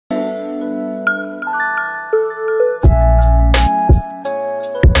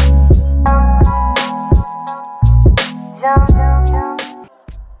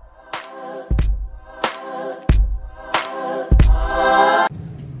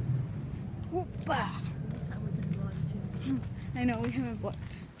Bah. I know, we haven't booked.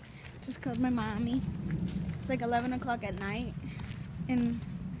 Just called my mommy. It's like 11 o'clock at night in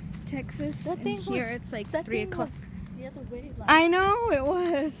Texas. And here it's like 3 o'clock. The other way, I know, it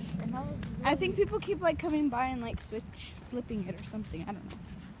was. And that was really... I think people keep like coming by and like flipping it or something. I don't know.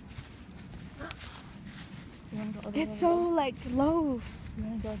 You wanna go It's so like low. You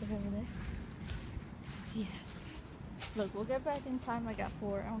want to go over there? Yes. Look, we'll get back in time like at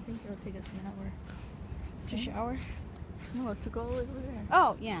 4. I don't think it'll take us an hour. To shower? No, to go over there.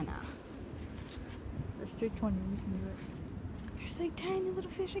 Oh, yeah, nah. It's 3:20. We can do it. There's like tiny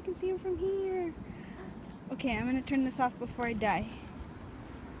little fish. I can see them from here. Okay, I'm gonna turn this off before I die.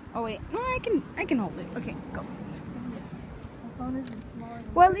 Oh wait, no, I can hold it. Okay, go. My phone isn't small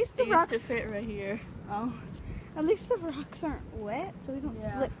enough. Well, at least the It used rocks to fit right here. Oh, at least the rocks aren't wet, so we don't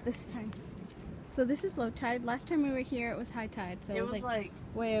slip this time. So this is low tide. Last time we were here, it was high tide, so it was like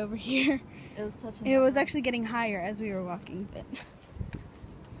way over here. It was touching. It was actually getting higher as we were walking. But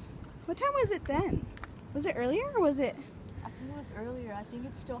what time was it then? Was it earlier or was it? I think it was earlier. I think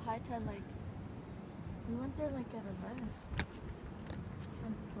it's still high tide. Like we went there like at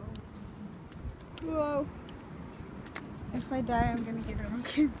 11. Whoa! If I die, I'm gonna get it on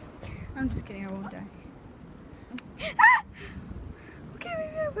camera. I'm just kidding. I won't die. Ah! Okay,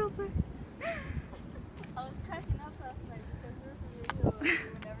 maybe I will die. I was cracking up last night because there was a video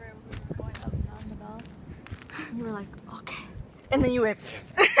whenever we were going up and on the bell. You were like, okay. And then you went,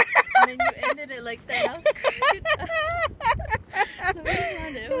 and then you ended it like that. I was cracking up.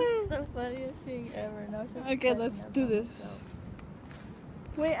 It was the funniest thing ever. No, okay, let's do this.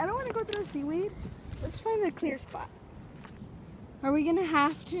 Wait, I don't want to go through the seaweed. Let's find a clear spot. Are we gonna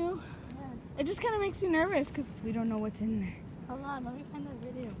have to? Yes. It just kind of makes me nervous because we don't know what's in there. Hold on, let me find that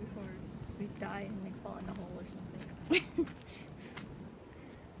video before we die and like fall in a hole or something.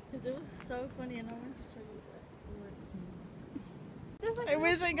 Because it was so funny and I wanted to show you what it was. I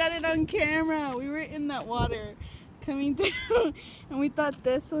wish I got it on camera. We were in that water coming through and we thought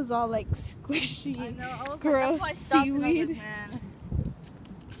this was all like squishy, I know, I was gross like, that's why I stopped and I was seaweed. like, man.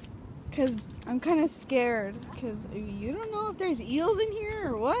 Because I'm kind of scared because you don't know if there's eels in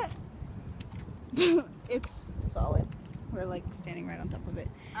here or what. It's solid. We're like standing right on top of it.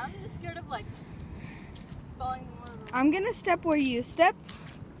 I'm just scared of like falling in one of those. I'm gonna step where you step.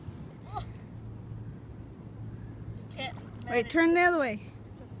 Oh. You can't. Wait, turn the other way.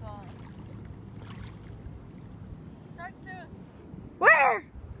 To fall. Shark tooth. Where?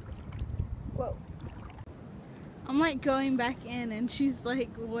 Whoa. I'm like going back in and she's like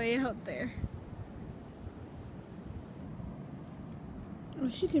way out there. I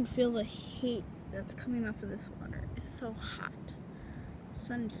wish you can feel the heat that's coming off of this water. It's so hot. The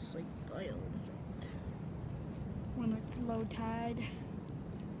sun just like boils it when it's low tide.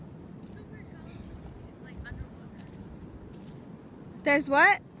 It's like underwater. There's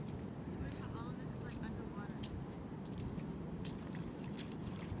what? All of this is like underwater.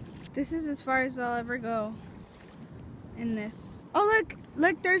 This is as far as I'll ever go in this. Oh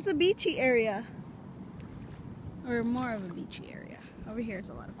look, there's the beachy area. Or more of a beachy area. Over here is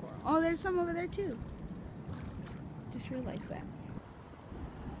a lot of coral. Oh, there's some over there too. Just realized that.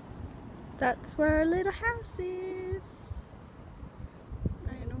 That's where our little house is.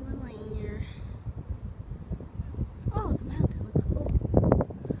 Right over here. Oh, the mountain looks cool.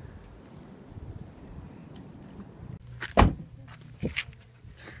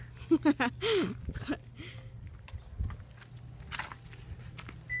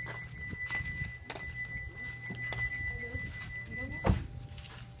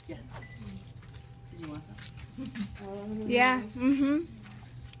 Yes. Did you want some? Yeah,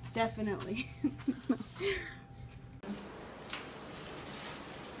 definitely. I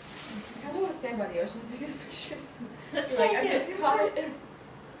kind of want to stand by the ocean to take a picture. Let's Like, take I it. just caught it.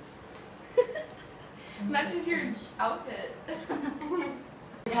 Matches your outfit.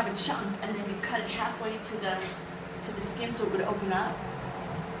 You'd have a chunk and then you cut it halfway to the skin so it would open up.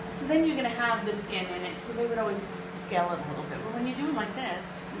 So then you're going to have the skin in it, so they would always scale it a little bit. But when you do it like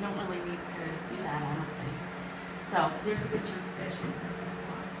this, you don't really need to do that, I don't think. So there's a good chunk of fish.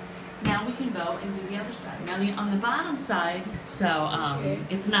 Now we can go and do the other side. Now on the bottom side, so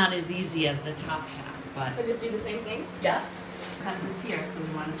it's not as easy as the top half, but I just do the same thing. yeah, cut this here, so we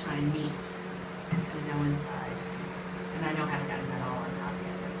want to try and meet, inside. And I know I haven't gotten that all on top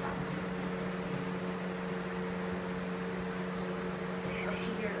yet, but some.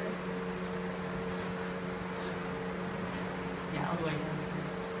 Yeah, all the way down to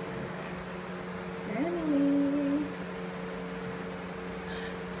Emily.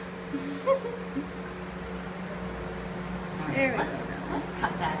 All right, There we let's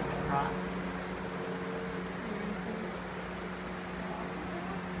cut that across.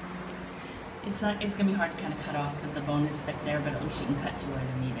 It's gonna be hard to kind of cut off because the bone is thick there, but at least you can cut to where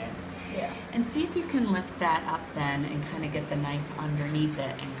the meat is. Yeah. And see if you can lift that up then and kind of get the knife underneath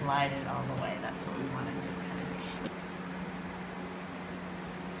it and glide it all the way. That's what we want to do.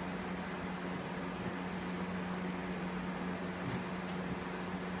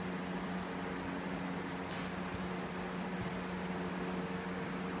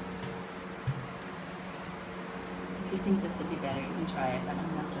 If you think this would be better, you can try it, but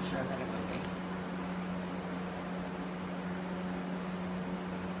I'm not so sure that it would be.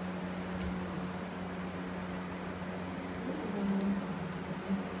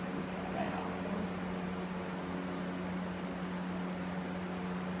 Right off.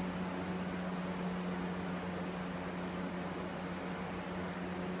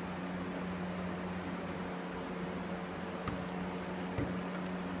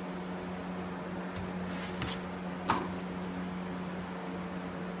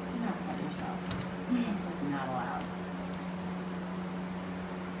 Do not cut yourself. That's like not allowed.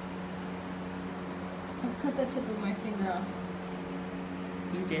 I cut the tip of my finger off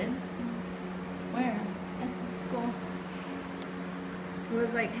You did? Where? at school. It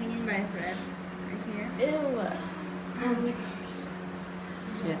was like hanging by a thread right here. Ew. Oh my gosh.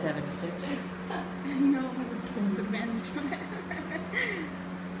 So you have to have it stitched? No, just the bandage on it.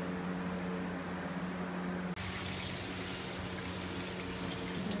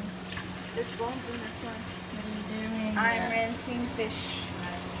 There's bones in this one. What are you doing? I'm rinsing fish.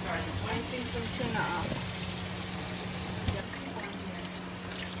 Rinsing some tuna off.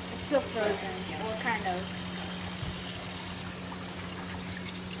 It's still frozen. What kind of?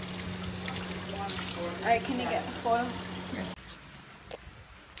 Alright, can you get foil?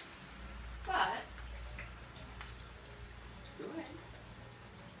 But, go ahead.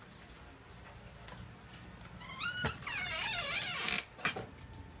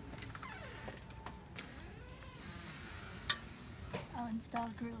 I'll install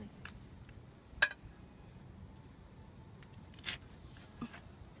grilling.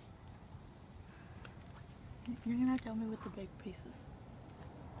 You're gonna tell me with the big pieces.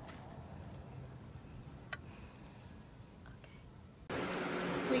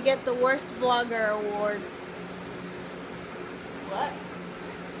 We get the worst vlogger awards. What?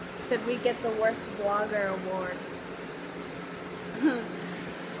 Said we get the worst vlogger award.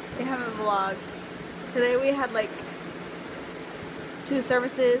 We haven't vlogged. Today we had like 2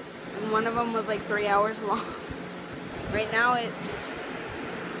 services and one of them was like 3 hours long. Right now it's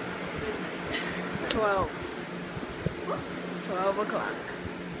 12 o'clock.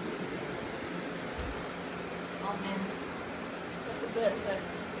 Oh man. That's a bit, but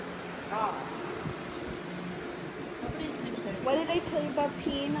nobody sleeps there. What did I tell you about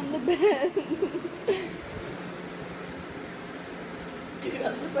peeing on the bed? Dude,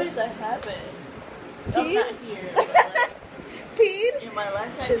 I'm surprised I haven't. I'm Peed? not here. But like, Peed? in my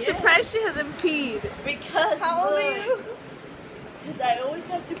lifetime, She's yeah. surprised she hasn't peed. Because How old are you? Because I always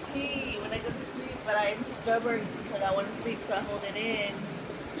have to pee when I go to sleep, but I'm stubborn because I want to sleep, so I hold it in.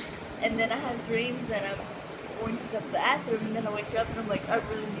 And then I have dreams that I'm going to the bathroom, and then I wake up and I'm like, I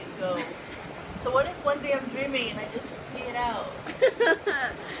really need to go. So what if one day I'm dreaming and I just pee it out?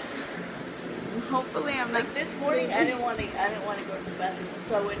 Hopefully I'm not Like this morning, I didn't want to go to the bathroom,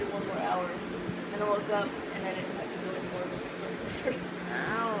 so I waited 1 more hour. Then I woke up and I didn't have to go anymore because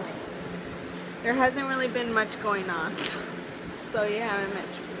Ow. There hasn't really been much going on. So you haven't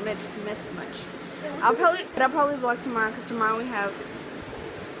missed much. I'll probably vlog tomorrow because tomorrow we have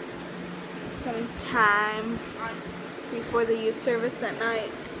some time before the youth service at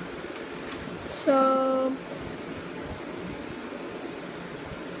night. So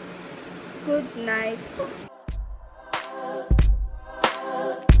good night.